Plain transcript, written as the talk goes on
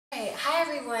Hi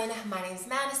everyone, my name is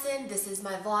Madison. This is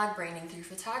my vlog, Branding Through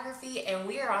Photography, and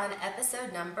we are on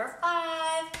episode number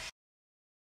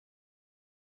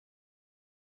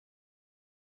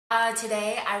 5.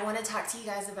 Today I want to talk to you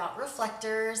guys about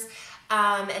reflectors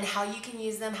and how you can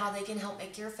use them, how they can help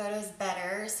make your photos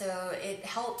better. So it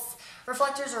helps.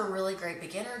 Reflectors are a really great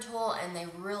beginner tool, and they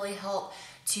really help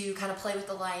to kind of play with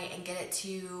the light and get it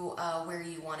to where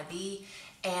you want to be.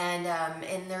 And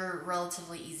they're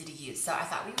relatively easy to use. So I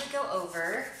thought we would go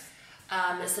over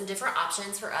some different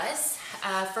options for us.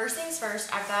 First things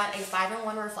first, I've got a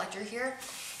 5-in-1 reflector here.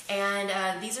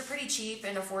 And these are pretty cheap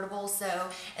and affordable,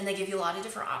 and they give you a lot of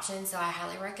different options, so I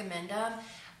highly recommend them.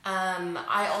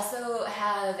 I also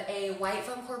have a white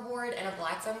foam core board and a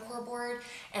black foam core board,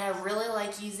 and I really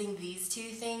like using these two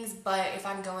things, but if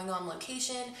I'm going on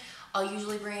location, I'll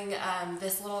usually bring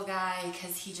this little guy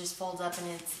because he just folds up and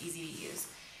it's easy to use.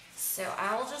 So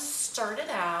I'll just start it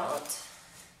out.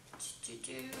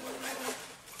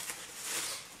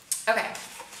 Okay,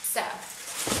 so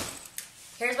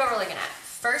here's what we're looking at.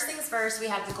 First things first, we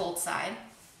have the gold side,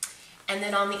 and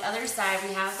then on the other side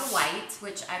we have the white,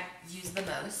 which I use the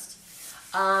most.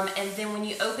 And then when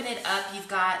you open it up, you've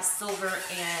got silver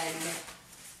and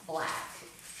black,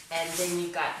 and then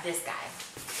you've got this guy.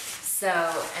 So,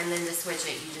 and then to switch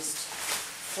it, you just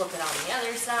flip it on the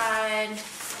other side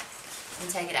and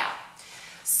take it out.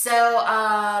 So,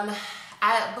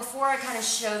 before I kind of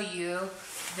show you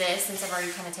this, since I've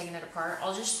already kind of taken it apart,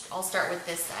 I'll start with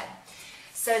this side.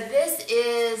 So this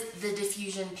is the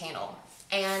diffusion panel,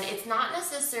 and it's not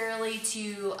necessarily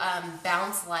to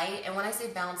bounce light. And when I say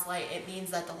bounce light, it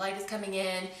means that the light is coming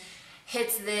in,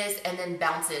 hits this, and then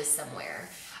bounces somewhere.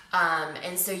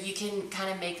 And so you can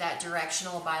kind of make that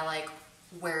directional by like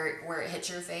where it hits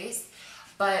your face.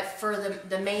 But for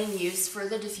the main use for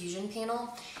the diffusion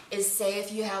panel is, say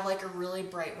if you have like a really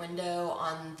bright window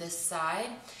on this side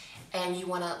and you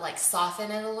want to like soften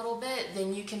it a little bit,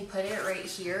 then you can put it right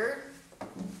here,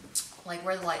 like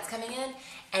where the light's coming in,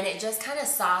 and it just kind of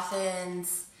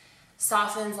softens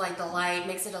like the light,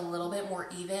 makes it a little bit more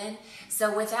even.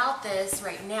 So without this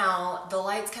right now, the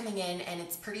light's coming in and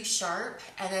it's pretty sharp,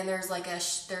 and then there's like a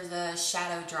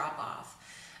shadow drop off.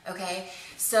 Okay,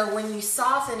 so when you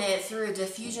soften it through a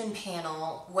diffusion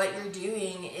panel, what you're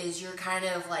doing is you're kind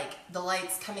of like, the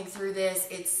light's coming through this,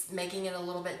 it's making it a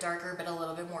little bit darker but a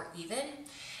little bit more even.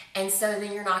 And so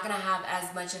then you're not going to have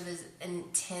as much of an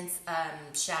intense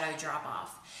shadow drop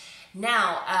off.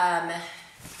 Now,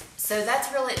 so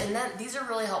that's really, these are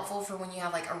really helpful for when you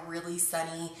have like a really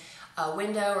sunny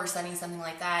window or sunny something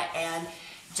like that, and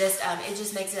just it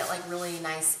just makes it like really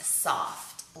nice soft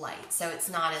light. So it's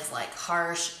not as like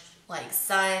harsh like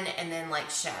sun and then like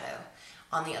shadow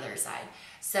on the other side.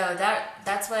 So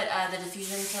that's what the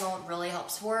diffusion panel really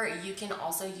helps for. You can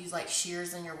also use like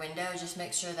shears in your window. Just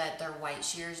make sure that they're white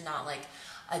shears, not like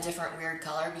a different weird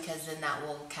color, because then that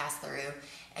will cast through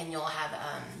and you'll have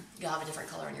a different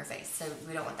color in your face. So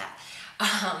we don't want that.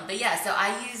 But yeah, so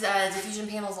I use diffusion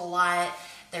panels a lot.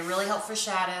 They really help for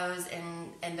shadows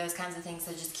and those kinds of things.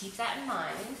 So just keep that in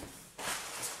mind.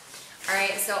 All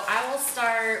right, so I will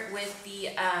start with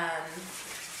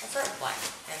I'll start with black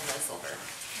and the silver.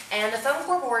 And the foam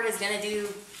core board is going to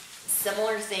do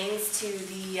similar things to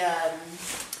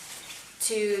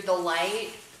the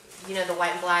light, you know, the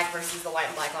white and black versus the white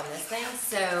and black on this thing.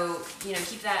 So, you know,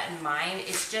 keep that in mind.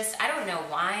 It's just, I don't know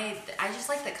why, I just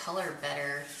like the color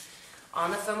better on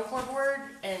the foam core board.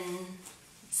 And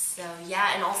so,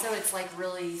 yeah, and also it's like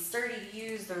really sturdy to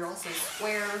use. They're also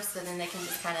square, so then they can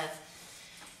just kind of,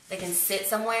 they can sit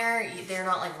somewhere. They're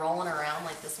not like rolling around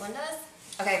like this one does.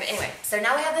 Okay, but anyway, so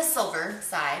now we have the silver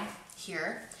side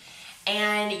here,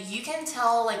 and you can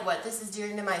tell like what this is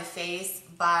doing to my face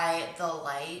by the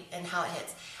light and how it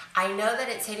hits. I know that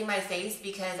it's hitting my face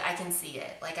because I can see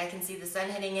it. Like I can see the sun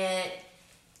hitting it,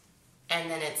 and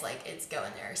then it's like it's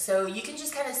going there. So you can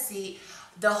just kind of see,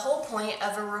 the whole point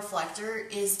of a reflector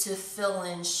is to fill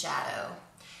in shadow.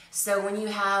 So when you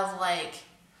have like,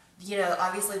 you know,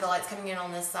 obviously the light's coming in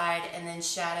on this side and then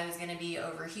shadow is going to be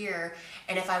over here.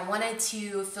 And if I wanted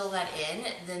to fill that in,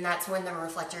 then that's when the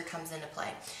reflector comes into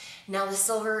play. Now the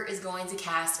silver is going to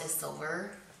cast a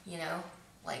silver, you know,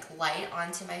 like light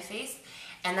onto my face.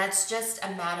 And that's just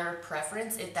a matter of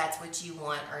preference if that's what you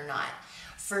want or not.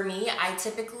 For me, I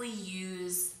typically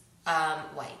use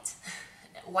white.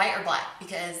 White or black,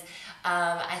 because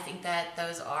I think that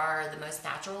those are the most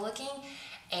natural looking.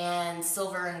 And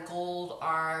silver and gold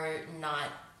are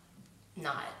not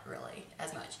really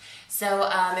as much. So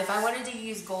if I wanted to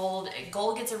use gold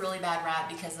gets a really bad rap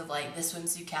because of like the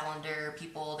swimsuit calendar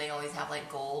people, they always have like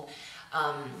gold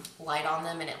light on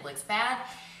them and it looks bad.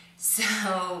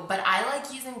 So, but I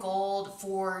like using gold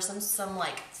for some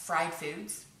like fried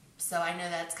foods. So I know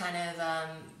that's kind of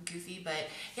goofy, but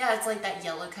yeah, it's like that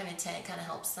yellow kind of tint kind of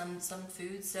helps some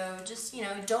foods. So just, you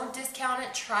know, don't discount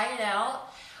it, try it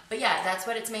out. But yeah, that's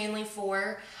what it's mainly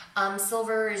for.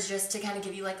 Silver is just to kind of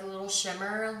give you like a little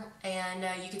shimmer, and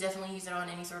you could definitely use it on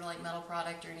any sort of like metal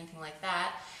product or anything like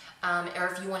that. Or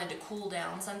if you wanted to cool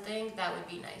down something, that would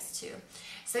be nice too.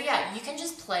 So yeah, you can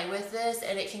just play with this,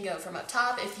 and it can go from up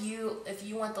top. If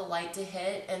you want the light to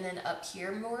hit, and then up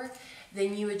here more,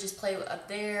 then you would just play up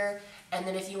there. And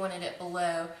then if you wanted it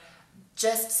below,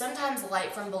 just sometimes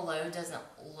light from below doesn't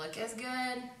look as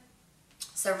good.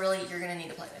 So really, you're gonna need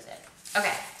to play with it.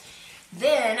 Okay,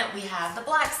 then we have the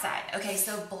black side. Okay,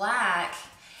 so black.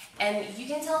 And you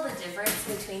can tell the difference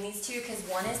between these two because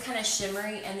one is kind of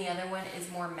shimmery and the other one is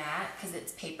more matte because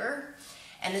it's paper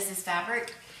and this is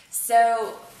fabric.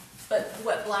 So, but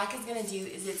what black is going to do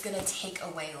is it's going to take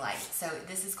away light. So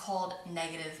this is called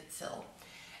negative fill.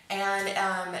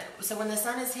 And so when the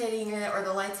sun is hitting it or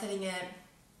the light's hitting it,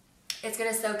 it's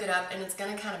going to soak it up and it's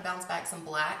going to kind of bounce back some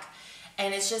black.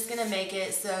 And it's just going to make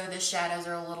it so the shadows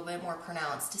are a little bit more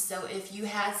pronounced. So if you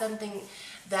had something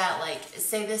that, like,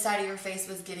 say this side of your face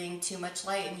was getting too much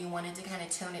light and you wanted to kind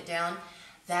of tone it down,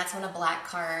 that's when a black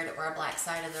card or a black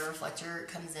side of the reflector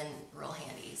comes in real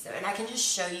handy. So, and I can just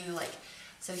show you, like,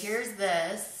 so here's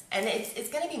this, and it's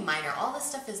going to be minor. All this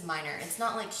stuff is minor. It's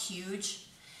not, like, huge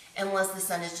unless the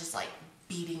sun is just, like,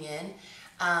 beating in.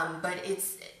 But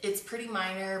it's pretty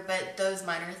minor, but those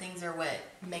minor things are what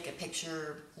make a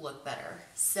picture look better.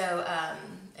 So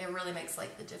it really makes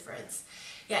like the difference.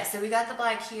 Yeah, so we got the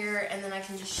black here, and then I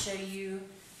can just show you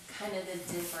kind of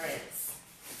the difference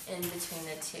in between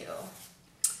the two.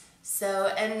 So,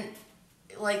 and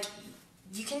like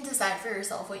you can decide for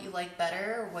yourself what you like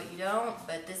better or what you don't,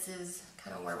 but this is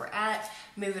kind of where we're at.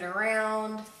 Move it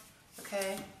around.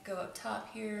 Okay, go up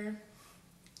top here.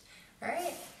 All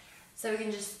right. So we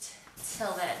can just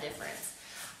tell that difference.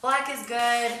 Black is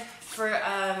good for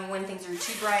when things are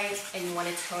too bright and you want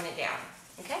to tone it down,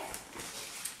 okay?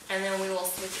 And then we will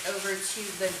switch over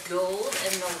to the gold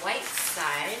and the white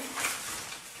side.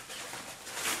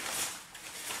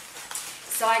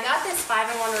 So I got this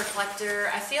 5-in-1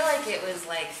 reflector. I feel like it was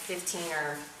like $15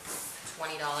 or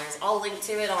 $20. I'll link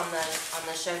to it on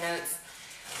the show notes.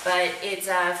 But it's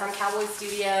from Cowboy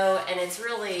Studio, and it's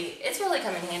really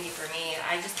come in handy for me.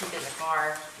 I just keep it in the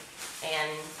car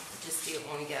and just do it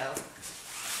when we go.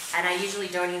 And I usually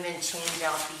don't even change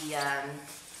out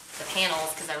the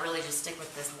panels because I really just stick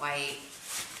with this white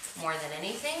more than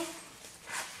anything.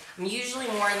 I'm usually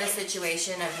more in the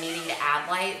situation of needing to add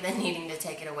light than needing to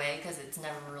take it away because it's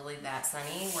never really that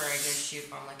sunny where I go shoot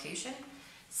on location.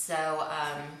 So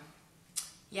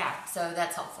yeah, so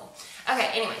that's helpful. Okay,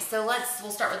 anyway, so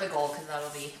we'll start with the gold because that'll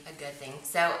be a good thing.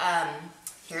 So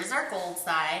here's our gold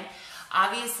side.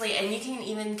 Obviously, and you can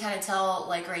even kind of tell,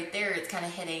 like right there, it's kind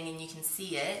of hitting and you can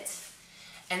see it.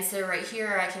 And so right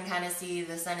here, I can kind of see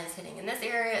the sun is hitting in this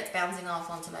area, it's bouncing off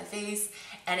onto my face,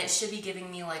 and it should be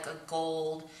giving me like a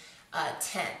gold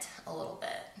tint a little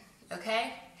bit,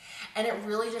 okay? And it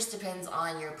really just depends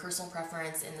on your personal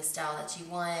preference in the style that you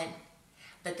want.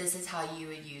 But this is how you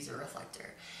would use a reflector.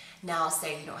 Now,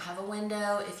 say you don't have a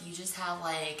window, if you just have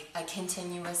like a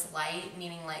continuous light,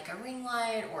 meaning like a ring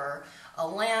light or a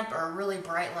lamp or a really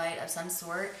bright light of some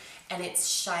sort, and it's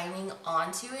shining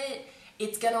onto it,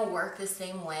 it's gonna work the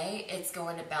same way. It's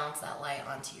going to bounce that light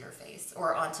onto your face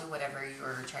or onto whatever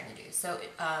you're trying to do. So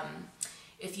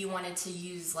if you wanted to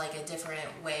use like a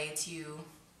different way to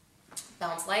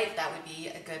bounce light, that would be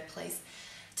a good place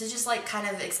to just like kind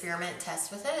of experiment, test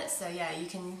with it. So yeah, you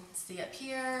can see up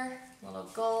here, a little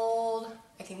gold.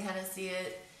 I can kind of see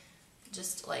it,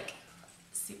 just like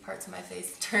see parts of my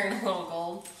face turn a little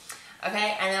gold.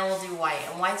 Okay, and then we'll do white.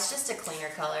 And white's just a cleaner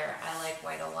color. I like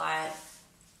white a lot,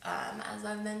 as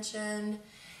I've mentioned.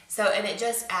 So, and it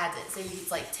just adds it. So you can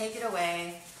like take it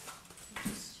away,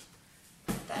 just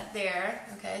put that there.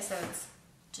 Okay, so it's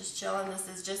just chilling. This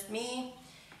is just me.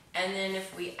 And then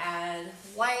if we add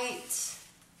white,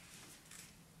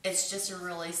 it's just a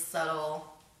really subtle,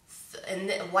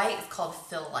 and white is called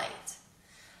fill light.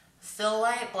 Fill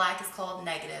light, black is called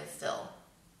negative fill.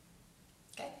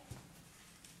 Okay?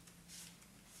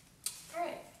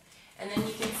 Alright. And then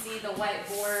you can see the white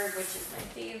board, which is my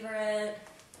favorite.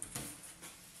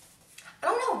 I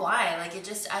don't know why, like it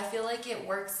just, I feel like it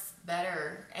works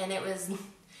better, and it's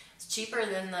cheaper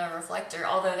than the reflector,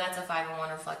 although that's a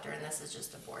 5-in-1 reflector and this is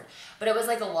just a board. But it was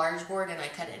like a large board and I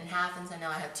cut it in half, and so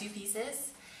now I have 2 pieces.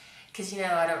 Because, you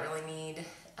know, I don't really need,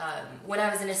 when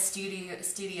I was in a studio,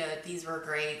 these were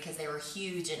great because they were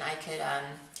huge, and I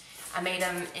I made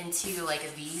them into like a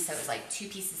V, so it was like 2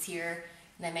 pieces here,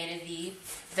 and I made a V.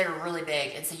 They're really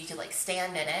big, and so you could like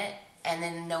stand in it, and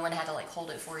then no one had to like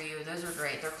hold it for you. Those are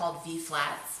great. They're called V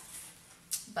flats,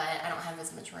 but I don't have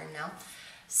as much room now.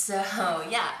 So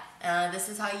yeah, this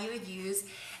is how you would use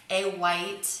a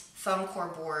white foam core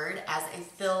board as a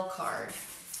fill card.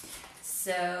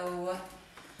 So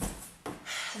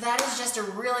that is just a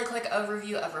really quick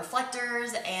overview of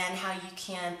reflectors and how you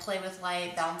can play with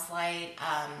light, bounce light.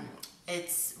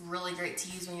 It's really great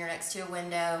to use when you're next to a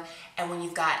window and when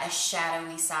you've got a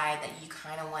shadowy side that you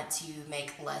kind of want to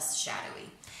make less shadowy.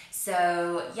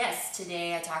 So yes,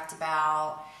 today I talked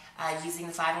about using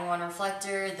the 5-in-1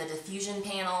 reflector, the diffusion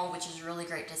panel, which is really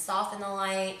great to soften the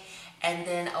light, and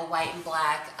then a white and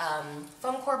black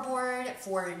foam core board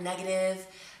for negative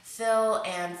fill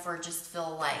and for just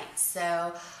fill light.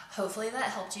 So hopefully that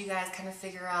helped you guys kind of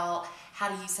figure out how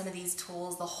to use some of these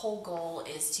tools. The whole goal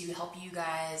is to help you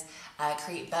guys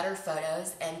create better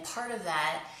photos, and part of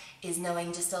that is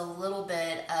knowing just a little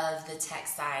bit of the tech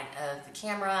side of the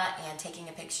camera and taking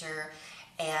a picture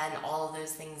and all of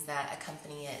those things that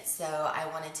accompany it. So I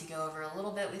wanted to go over a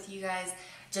little bit with you guys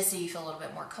just so you feel a little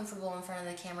bit more comfortable in front of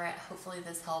the camera. Hopefully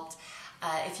this helped.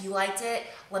 If you liked it,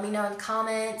 let me know in the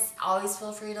comments. Always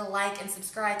feel free to like and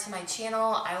subscribe to my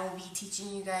channel. I will be teaching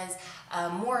you guys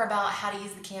more about how to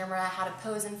use the camera, how to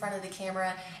pose in front of the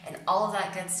camera, and all of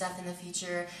that good stuff in the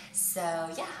future. So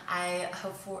yeah, I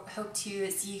hope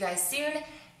to see you guys soon.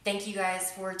 Thank you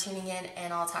guys for tuning in,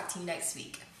 and I'll talk to you next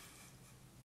week.